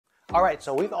All right,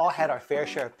 so we've all had our fair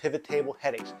share of pivot table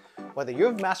headaches, whether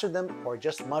you've mastered them or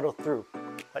just muddled through.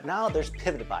 But now there's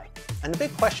PIVOTBY. And the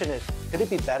big question is, could it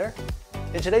be better?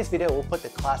 In today's video, we'll put the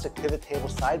classic pivot table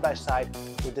side by side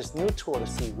with this new tool to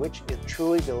see which it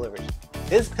truly delivers.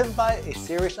 Is PIVOTBY a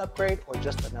serious upgrade or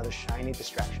just another shiny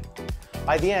distraction?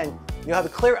 By the end, you'll have a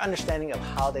clear understanding of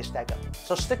how they stack up.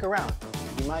 So stick around.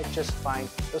 You might just find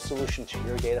the solution to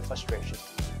your data frustrations,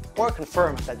 or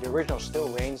confirm that the original still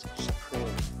reigns supreme.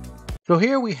 So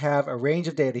here we have a range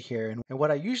of data here, and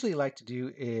what I usually like to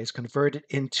do is convert it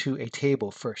into a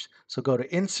table first. So go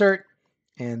to Insert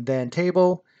and then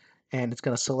Table, and it's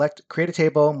going to select Create a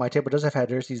Table. My table does have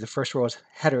headers. These are the first row as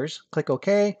headers. Click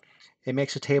OK. It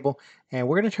makes a table, and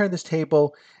we're going to turn this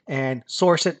table and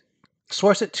source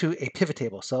it to a pivot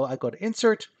table. So I go to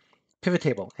Insert, Pivot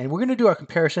Table, and we're going to do our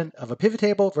comparison of a pivot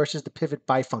table versus the pivot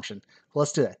by function.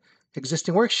 Let's do that.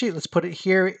 Existing worksheet. Let's put it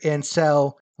here in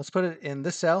cell. Let's put it in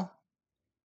this cell.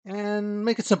 And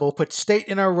make it simple. We'll put state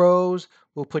in our rows.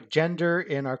 We'll put gender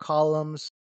in our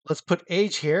columns. Let's put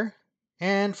age here.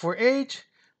 And for age,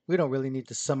 we don't really need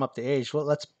to sum up the age. Well,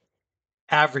 let's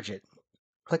average it.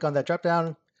 Click on that drop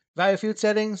down. Value field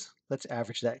settings. Let's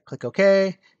average that. Click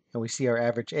OK. And we see our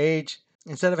average age.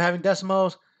 Instead of having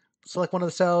decimals, select one of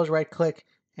the cells, right click,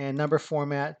 and number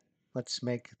format. Let's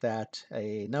make that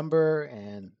a number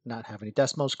and not have any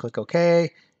decimals. Click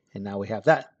OK. And now we have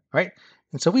that, right?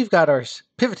 And so we've got our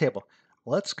pivot table.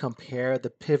 Let's compare the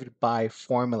pivot by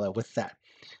formula with that.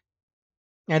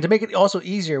 And to make it also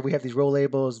easier, we have these row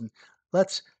labels. And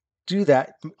let's do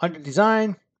that under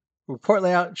design, report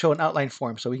layout, show an outline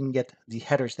form so we can get the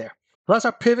headers there. So that's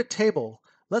our pivot table.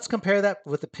 Let's compare that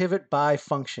with the pivot by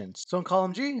functions. So in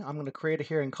column G, I'm going to create it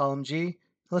here in column G.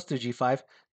 Let's do G5.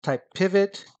 Type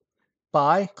pivot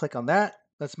by, click on that.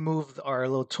 Let's move our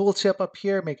little tooltip up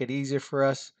here, make it easier for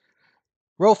us.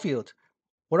 Row field.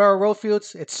 What are our row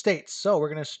fields? It's states. So we're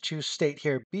going to choose state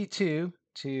here, B2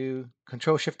 to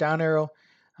Control Shift down arrow,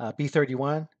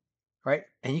 B31, right?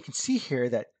 And you can see here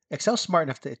that Excel's smart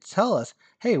enough to tell us,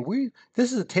 hey,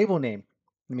 this is a table name.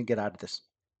 Let me get out of this.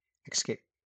 Escape.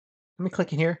 Let me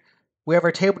click in here. We have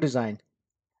our table design.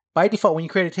 By default, when you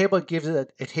create a table, it gives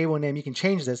it a table name. You can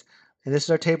change this. And this is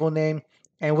our table name.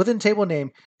 And within table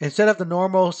name, instead of the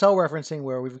normal cell referencing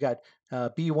where we've got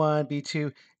B1,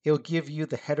 B2, it'll give you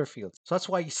the header fields. So that's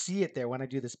why you see it there when I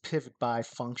do this pivot by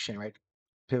function, right?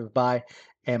 Pivot by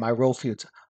and my row fields.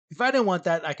 If I didn't want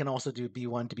that, I can also do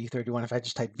B1 to B31. If I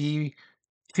just type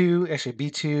B2, actually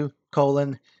B2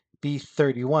 colon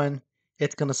B31,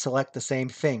 it's going to select the same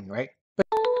thing, right?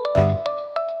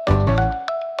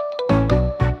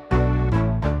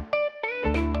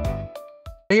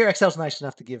 Here, Excel's nice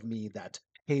enough to give me that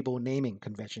table naming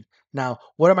convention. Now,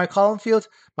 what are my column fields?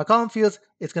 My column fields,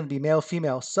 it's going to be male,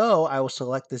 female. So I will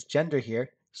select this gender here,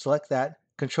 select that,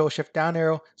 Control Shift down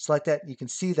arrow, select that. You can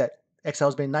see that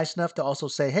Excel's been nice enough to also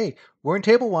say, hey, we're in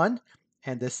table 1,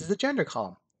 and this is the gender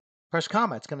column. Press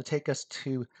comma, it's going to take us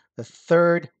to the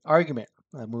third argument.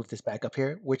 I'll move this back up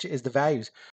here, which is the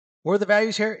values. What are the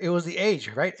values here? It was the age,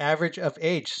 right? Average of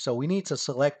age. So we need to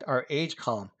select our age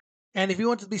column. And if you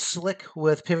want to be slick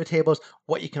with pivot tables,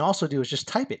 what you can also do is just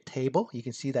type it, table. You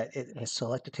can see that it has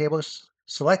selected tables.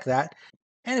 Select that.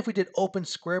 And if we did open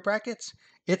square brackets,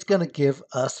 it's going to give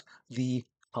us the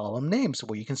column names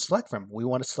where you can select from. We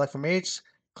want to select from age.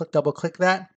 Double click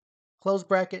that, close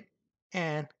bracket,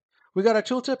 and we got our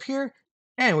tooltip here.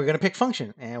 And we're going to pick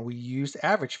function. And we use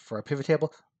average for our pivot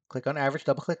table. Click on average,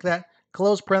 double click that,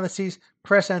 close parentheses,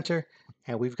 press enter,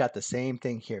 and we've got the same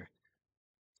thing here.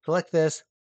 Select this.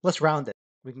 Let's round it.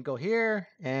 We can go here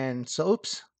and so,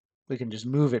 oops, we can just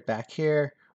move it back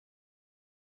here.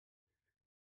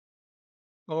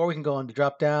 Or we can go on the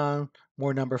drop down,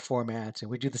 more number formats,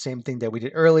 and we do the same thing that we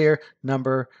did earlier,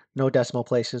 number, no decimal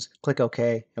places, click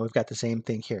OK, and we've got the same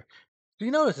thing here. So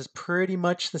you notice it's pretty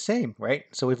much the same, right?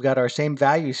 So we've got our same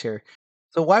values here.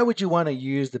 So why would you want to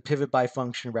use the pivot by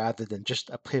function rather than just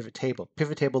a pivot table?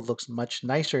 Pivot table looks much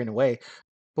nicer in a way,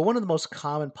 but one of the most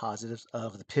common positives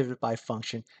of the pivot by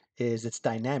function is it's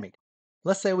dynamic.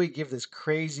 Let's say we give this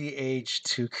crazy age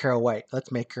to Carol White.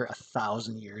 Let's make her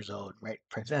 1,000 years old, right?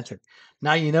 Press enter.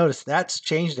 Now you notice that's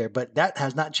changed there, but that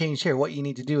has not changed here. What you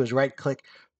need to do is right click,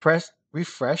 press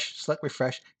refresh, select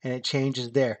refresh, and it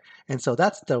changes there. And so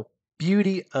that's the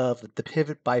beauty of the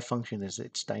pivot by function is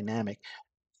it's dynamic.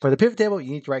 For the pivot table,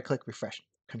 you need to right click refresh.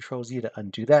 Control Z to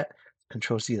undo that.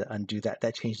 Control Z to undo that.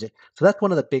 That changed it. So that's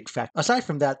one of the big factors. Aside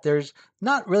from that, there's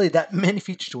not really that many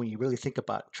features when you really think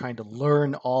about trying to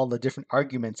learn all the different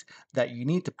arguments that you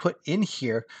need to put in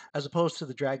here, as opposed to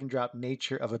the drag and drop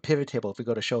nature of a pivot table. If we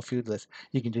go to show field list,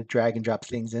 you can just drag and drop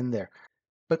things in there.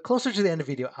 But closer to the end of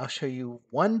the video, I'll show you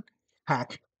one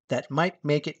hack that might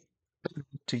make it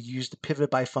to use the pivot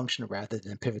by function rather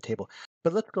than pivot table.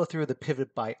 But let's go through the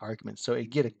pivot by argument so you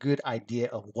get a good idea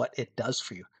of what it does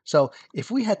for you. So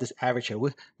if we had this average here,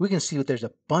 we can see that there's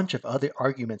a bunch of other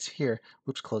arguments here.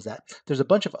 Oops, close that. There's a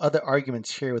bunch of other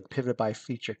arguments here with the pivot by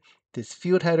feature. There's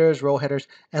field headers, row headers,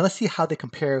 and let's see how they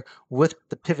compare with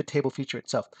the pivot table feature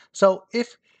itself. So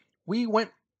if we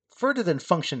went further than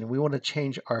function and we want to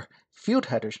change our field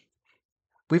headers,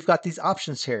 we've got these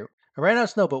options here. And right now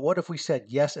it's no, but what if we said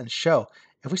yes and show?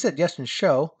 If we said yes and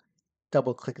show,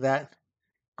 double click that,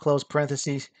 close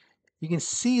parentheses, you can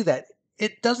see that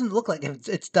it doesn't look like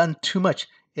it's done too much.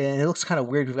 And it looks kind of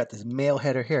weird. We've got this male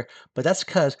header here, but that's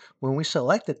because when we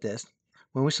selected this,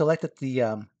 when we selected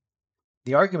the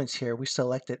arguments here, we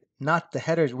selected not the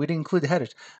headers. We didn't include the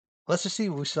headers. Let's just see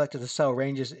if we selected the cell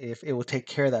ranges if it will take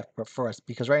care of that for us,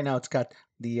 because right now it's got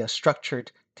the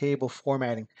structured table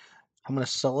formatting. I'm going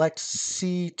to select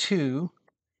C2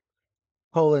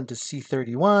 colon to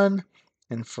C31.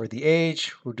 And for the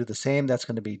age, we'll do the same. That's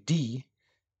going to be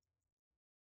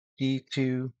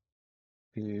D2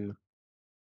 to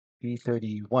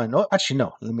B31. Oh, actually,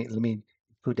 no. Let me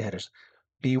include the headers.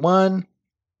 B1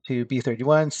 to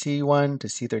B31, C1 to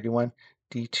C31,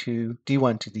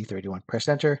 D1 to D31. Press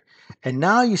enter. And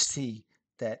now you see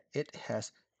that it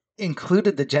has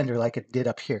included the gender like it did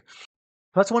up here.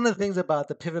 That's one of the things about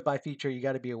the pivot by feature you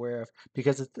got to be aware of,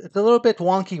 because it's a little bit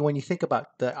wonky when you think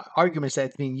about the arguments that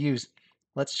it's being used.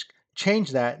 Let's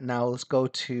change that. Now let's go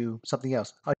to something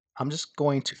else. I'm just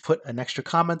going to put an extra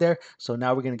comma there. So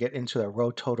now we're going to get into the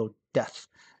row total depth.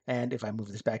 And if I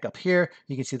move this back up here,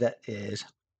 you can see that is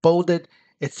bolded.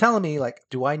 It's telling me, like,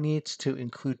 do I need to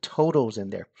include totals in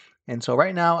there? And so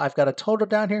right now I've got a total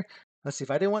down here. Let's see,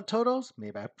 if I didn't want totals,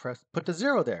 maybe I put the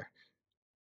 0 there.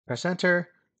 Press enter.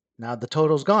 Now the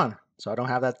total's gone, so I don't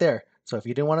have that there. So if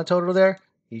you didn't want a total there,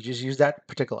 you just use that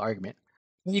particular argument.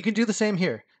 And you can do the same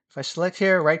here. If I select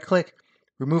here, right click,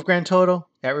 remove grand total,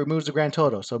 that removes the grand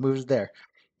total, so it moves there.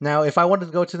 Now if I wanted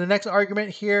to go to the next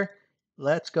argument here,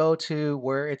 let's go to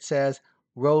where it says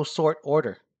row sort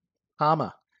order,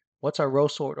 comma. What's our row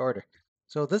sort order?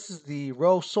 So this is the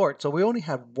row sort. So we only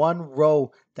have one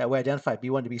row that we identified,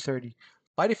 B1 to B30.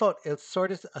 By default, it's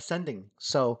sorted ascending.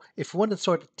 So if we want to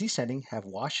sort descending, have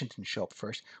Washington show up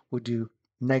first, we'll do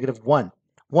 -1.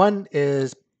 1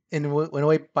 is in a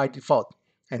way by default.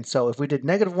 And so if we did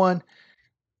 -1,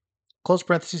 close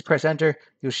parentheses, press enter,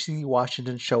 you'll see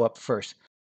Washington show up first.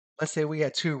 Let's say we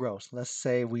had 2 rows. Let's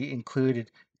say we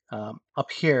included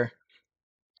up here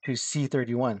to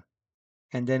C31.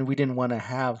 And then we didn't want to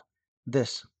have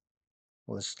this.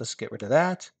 Well, let's get rid of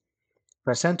that.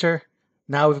 Press enter.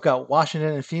 Now we've got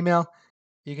Washington and female.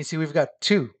 You can see we've got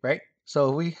 2, right? So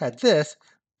if we had this,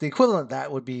 the equivalent of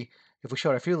that would be, if we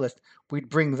showed our field list, we'd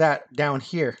bring that down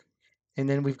here, and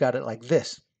then we've got it like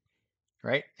this,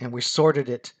 right? And we sorted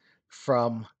it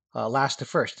from last to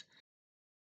first.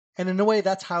 And in a way,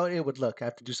 that's how it would look. I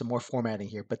have to do some more formatting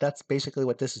here, but that's basically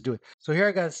what this is doing. So here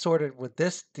I got it sorted with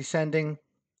this descending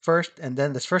first, and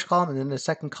then this first column, and then the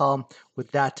second column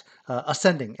with that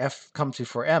ascending. F comes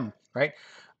before M, right?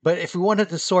 But if we wanted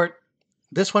to sort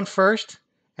this one first,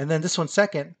 and then this one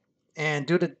second, and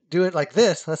do it like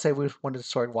this, let's say we wanted to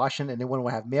sort Washington, and then we want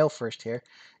to have male first here,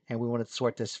 and we wanted to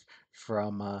sort this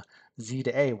from Z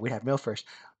to A, we have male first.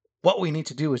 What we need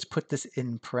to do is put this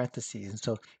in parentheses. And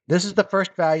so this is the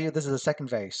first value, this is the second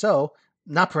value. So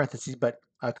not parentheses, but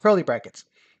curly brackets.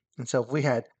 And so if we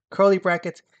had curly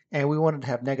brackets and we wanted to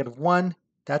have -1,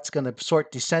 that's going to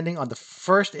sort descending on the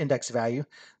first index value.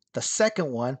 The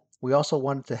second one, we also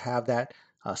wanted to have that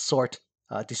sort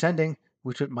descending,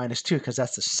 which would -2, because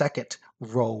that's the second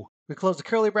row. We close the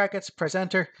curly brackets, press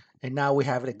enter, and now we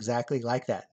have it exactly like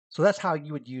that. So that's how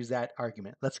you would use that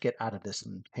argument. Let's get out of this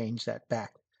and change that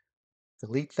back.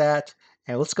 Delete that,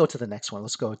 and let's go to the next one.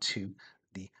 Let's go to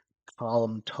the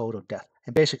column total depth.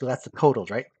 And basically that's the totals,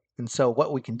 right? And so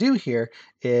what we can do here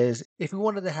is if we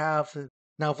wanted to have,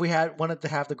 now if we wanted to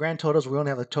have the grand totals, we only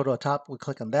have the total at top, we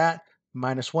click on that,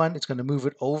 -1, it's going to move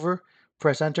it over,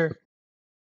 press enter,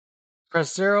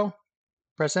 press 0,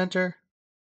 press enter.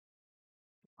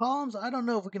 Columns, I don't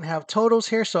know if we can have totals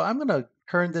here, so I'm going to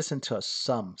turn this into a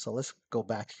sum. So let's go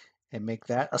back and make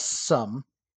that a sum.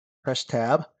 Press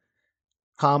tab,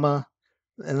 comma,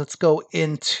 and let's go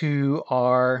into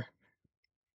our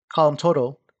column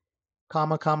total,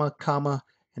 comma, comma, comma,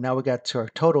 and now we got to our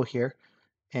total here.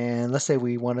 And let's say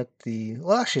we wanted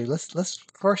well, actually, let's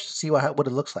first see what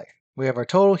it looks like. We have our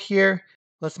total here.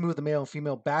 Let's move the male and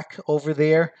female back over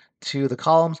there to the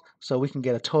columns so we can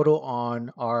get a total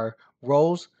on our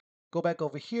rows. Go back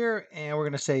over here, and we're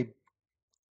going to say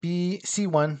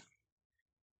C1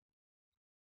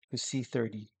 to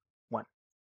C31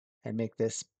 and make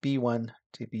this B1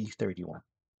 to B31.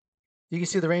 You can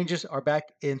see the ranges are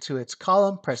back into its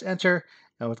column. Press enter,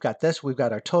 and we've got this. We've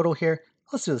got our total here.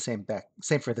 Let's do the same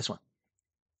for this one.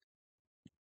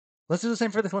 Let's do the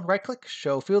same for this one. Right click,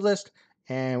 show field list,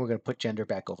 and we're going to put gender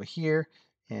back over here.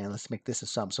 And let's make this a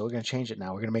sum. So we're going to change it now.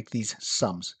 We're going to make these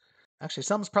sums. Actually,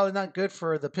 sum is probably not good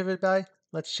for the pivot by.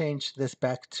 Let's change this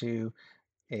back to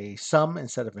a sum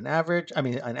instead of an average. I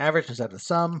mean, an average instead of a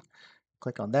sum.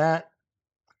 Click on that,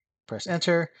 press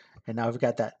enter, and now we've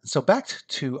got that. So back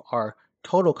to our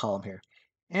total column here.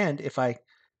 And if I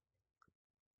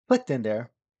clicked in there,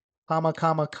 comma,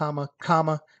 comma, comma,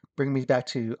 comma, bring me back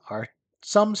to our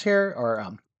sums here, or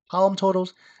column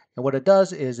totals. And what it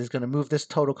does is it's going to move this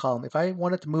total column. If I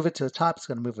wanted to move it to the top, it's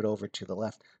going to move it over to the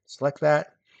left. Select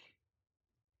that,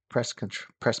 press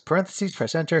parentheses,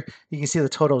 press enter. You can see the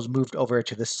totals moved over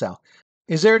to this cell.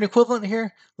 Is there an equivalent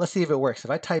here? Let's see if it works.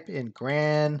 If I type in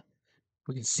grand,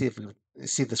 we can see if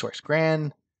this works.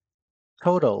 Grand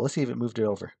total. Let's see if it moved it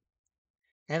over.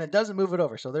 And it doesn't move it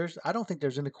over. So I don't think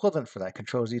there's an equivalent for that.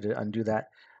 Control Z to undo that.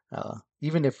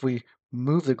 Even if we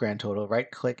move the grand total,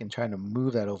 right click and try to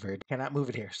move that over, it cannot move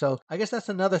it here. So I guess that's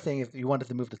another thing. If you wanted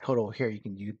to move the total here,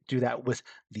 you do that with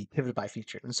the pivot by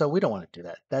feature. And so we don't want to do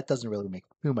that. That doesn't really make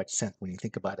too much sense when you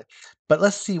think about it. But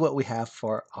let's see what we have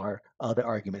for our other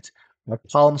arguments. Our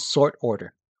column sort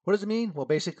order. What does it mean? Well,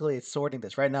 basically it's sorting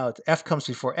this. Right now it's F comes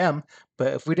before M,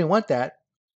 but if we didn't want that,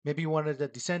 maybe you wanted a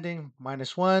descending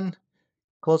 -1,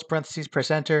 close parentheses,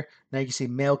 press enter. Now you can see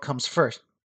male comes first.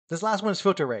 This last one is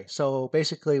filter array. So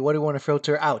basically, what do we want to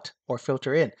filter out or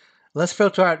filter in? Let's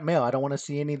filter out male. I don't want to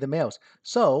see any of the males.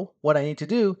 So what I need to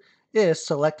do is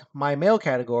select my male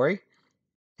category,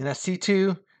 and that's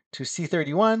C2 to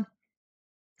C31.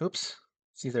 Oops,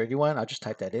 C31. I'll just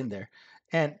type that in there.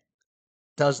 And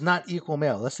does not equal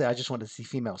male. Let's say I just want to see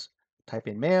females. Type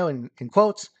in male in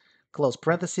quotes, close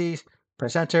parentheses,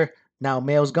 press enter. Now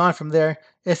male's gone from there.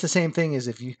 It's the same thing as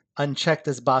if you uncheck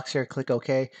this box here, click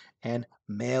OK, and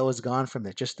male is gone from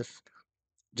there. Just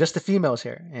the females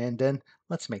here. And then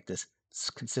let's make this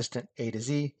consistent A to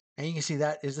Z. And you can see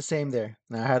that is the same there.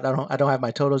 Now I don't have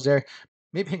my totals there.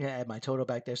 Maybe I can add my total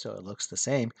back there so it looks the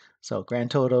same. So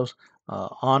grand totals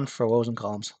on for rows and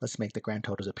columns. Let's make the grand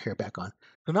totals appear back on.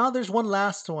 So now there's one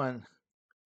last one.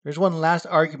 There's one last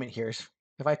argument here.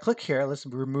 If I click here, let's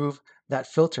remove that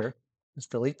filter. Let's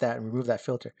delete that and remove that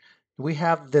filter. We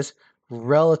have this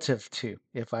relative to.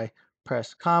 If I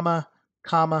press comma,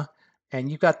 comma,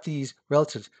 and you've got these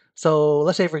relatives. So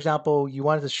let's say, for example, you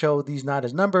wanted to show these not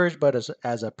as numbers, but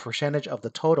as a percentage of the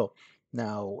total.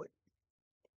 Now,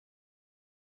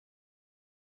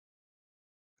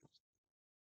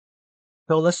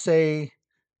 so let's say,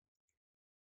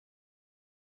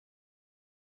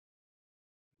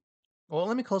 well,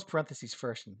 let me close parentheses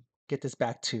first and get this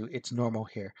back to its normal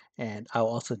here. And I'll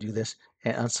also do this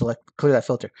and unselect, clear that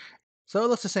filter. So it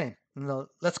looks the same. Now,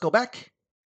 let's go back.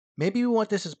 Maybe we want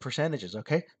this as percentages,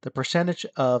 okay? The percentage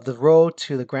of the row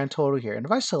to the grand total here. And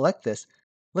if I select this,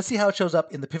 let's see how it shows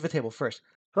up in the pivot table first.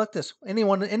 Select this, any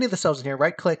of the cells in here,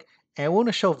 right click, and we want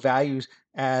to show values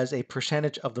as a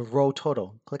percentage of the row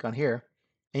total. Click on here,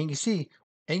 and you can see,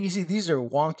 these are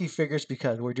wonky figures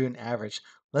because we're doing average.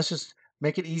 Let's just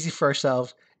make it easy for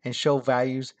ourselves and show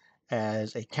values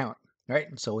as a count, right?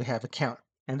 And so we have a count,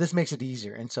 and this makes it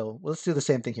easier. And so let's do the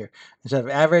same thing here. Instead of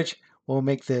average, we'll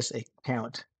make this a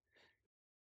count.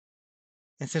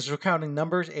 And since we're counting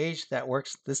numbers, age, that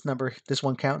works. This number, this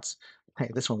one counts.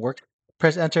 Hey, this one worked.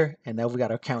 Press enter, and now we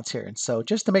got our counts here. And so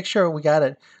just to make sure we got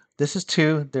it, this is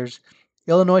 2. There's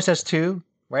Illinois has 2,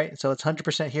 right? So it's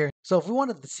 100% here. So if we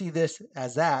wanted to see this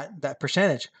as that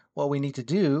percentage, what we need to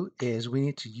do is we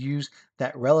need to use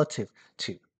that relative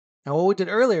to. Now what we did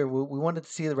earlier, we wanted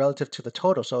to see the relative to the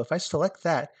total. So if I select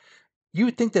that, you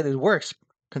would think that it works.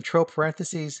 Control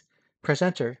parentheses, press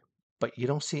enter, but you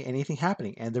don't see anything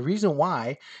happening. And the reason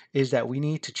why is that we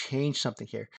need to change something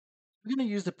here. We're going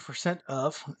to use the percent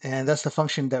of, and that's the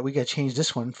function that we got to change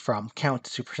this one from count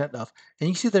to percent of. And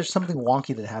you see there's something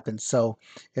wonky that happens. So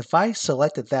if I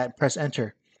selected that and press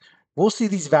enter, we'll see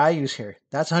these values here.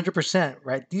 That's 100%,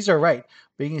 right? These are right,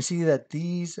 but you can see that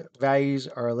these values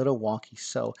are a little wonky.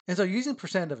 So using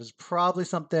percent of is probably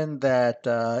something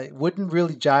that wouldn't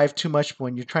really jive too much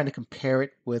when you're trying to compare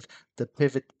it with the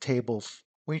pivot table.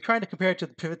 When you're trying to compare it to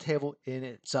the pivot table in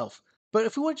itself. But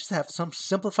if we want to just have some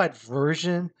simplified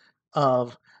version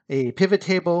of a pivot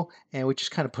table, and we're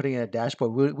just kind of putting in a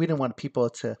dashboard, we didn't want people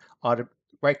to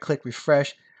right click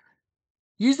refresh.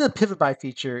 Using the pivot by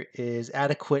feature is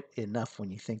adequate enough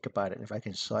when you think about it. If I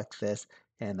can select this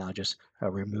and I'll just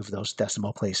remove those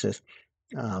decimal places.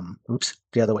 Oops,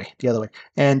 the other way,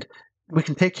 and we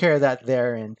can take care of that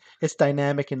there. And it's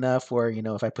dynamic enough where,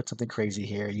 if I put something crazy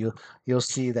here, you'll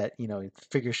see that,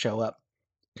 figures show up.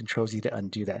 Control Z to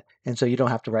undo that. And so you don't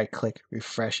have to right click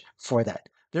refresh for that.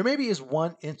 There maybe is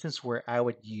one instance where I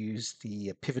would use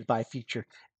the pivot by feature,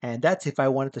 and that's if I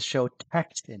wanted to show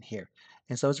text in here.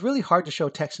 And so it's really hard to show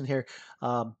text in here.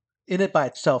 In it by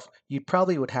itself, you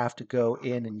probably would have to go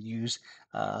in and use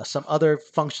some other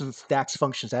functions, DAX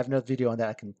functions. I have another video on that.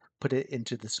 I can put it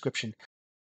into the description.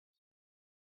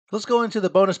 Let's go into the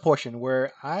bonus portion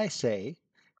where I say,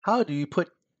 how do you put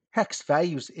text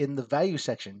values in the value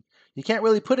section? You can't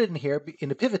really put it in here in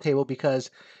the pivot table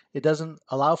because it doesn't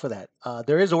allow for that.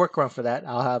 There is a workaround for that.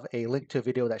 I'll have a link to a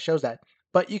video that shows that,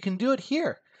 but you can do it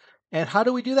here. And how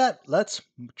do we do that? Let's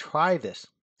try this.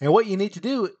 And what you need to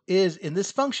do is in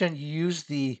this function, you use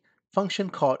the function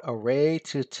called array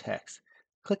to text.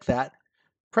 Click that,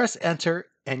 press enter,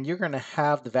 and you're going to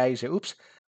have the values here. Oops.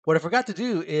 What I forgot to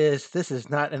do is this is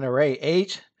not an array.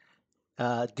 Age,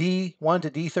 D1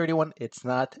 to D31, it's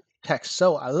not text.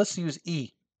 So let's use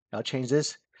E. I'll change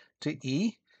this to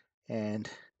E and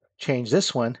change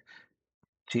this one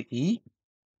to E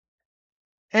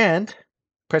and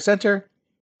press enter.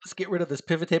 Let's get rid of this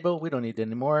pivot table. We don't need it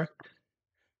anymore.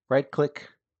 Right click,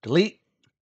 delete.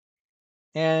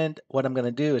 And what I'm going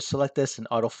to do is select this and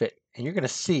auto fit. And you're going to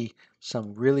see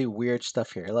some really weird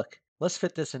stuff here. Look, let's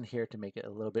fit this in here to make it a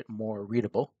little bit more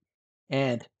readable.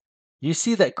 And you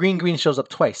see that green shows up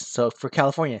twice. So for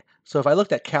California. So if I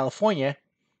looked at California,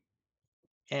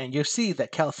 and you'll see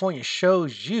that California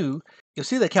shows you, you'll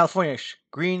see that California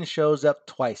green shows up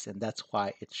twice, and that's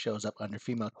why it shows up under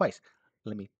female twice.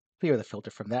 Let me clear the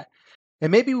filter from that. And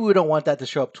maybe we don't want that to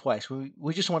show up twice.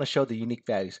 We just want to show the unique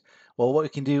values. Well, what we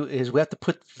can do is we have to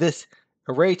put this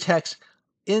array text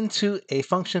into a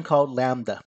function called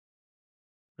lambda.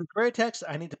 For array text,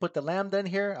 I need to put the lambda in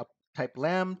here. I'll type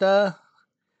lambda,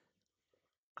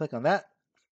 click on that,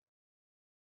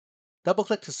 double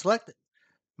click to select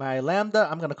my lambda.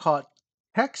 I'm going to call it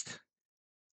text,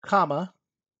 comma,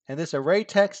 and this array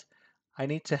text, I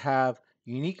need to have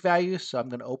unique values. So I'm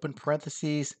going to open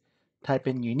parentheses, type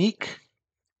in unique,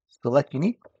 select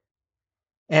unique.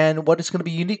 And what is going to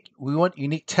be unique? We want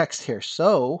unique text here.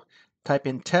 So type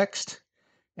in text,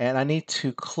 and I need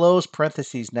to close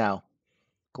parentheses now.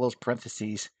 Close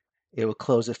parentheses. It will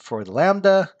close it for the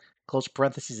lambda. Close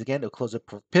parentheses again. It will close it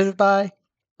for pivot by.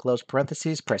 Close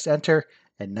parentheses. Press enter.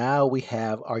 And now we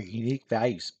have our unique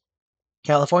values.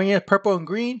 California, purple and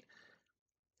green.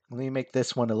 Let me make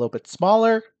this one a little bit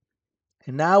smaller.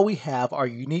 And now we have our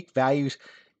unique values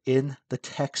in the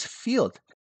text field.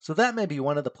 So that may be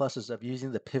one of the pluses of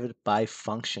using the pivot by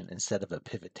function instead of a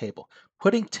pivot table,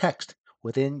 putting text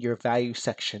within your value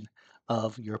section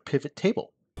of your pivot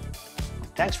table.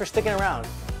 Thanks for sticking around.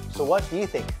 So what do you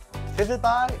think? Pivot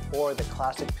by or the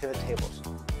classic pivot tables?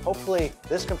 Hopefully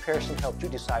this comparison helped you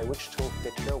decide which tool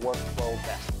fits your workflow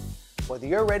best. Whether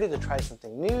you're ready to try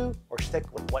something new or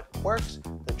stick with what works,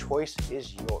 the choice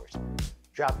is yours.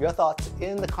 Drop your thoughts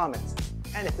in the comments.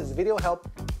 And if this video helped,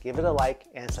 give it a like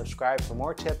and subscribe for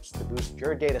more tips to boost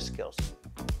your data skills.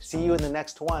 See you in the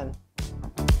next one.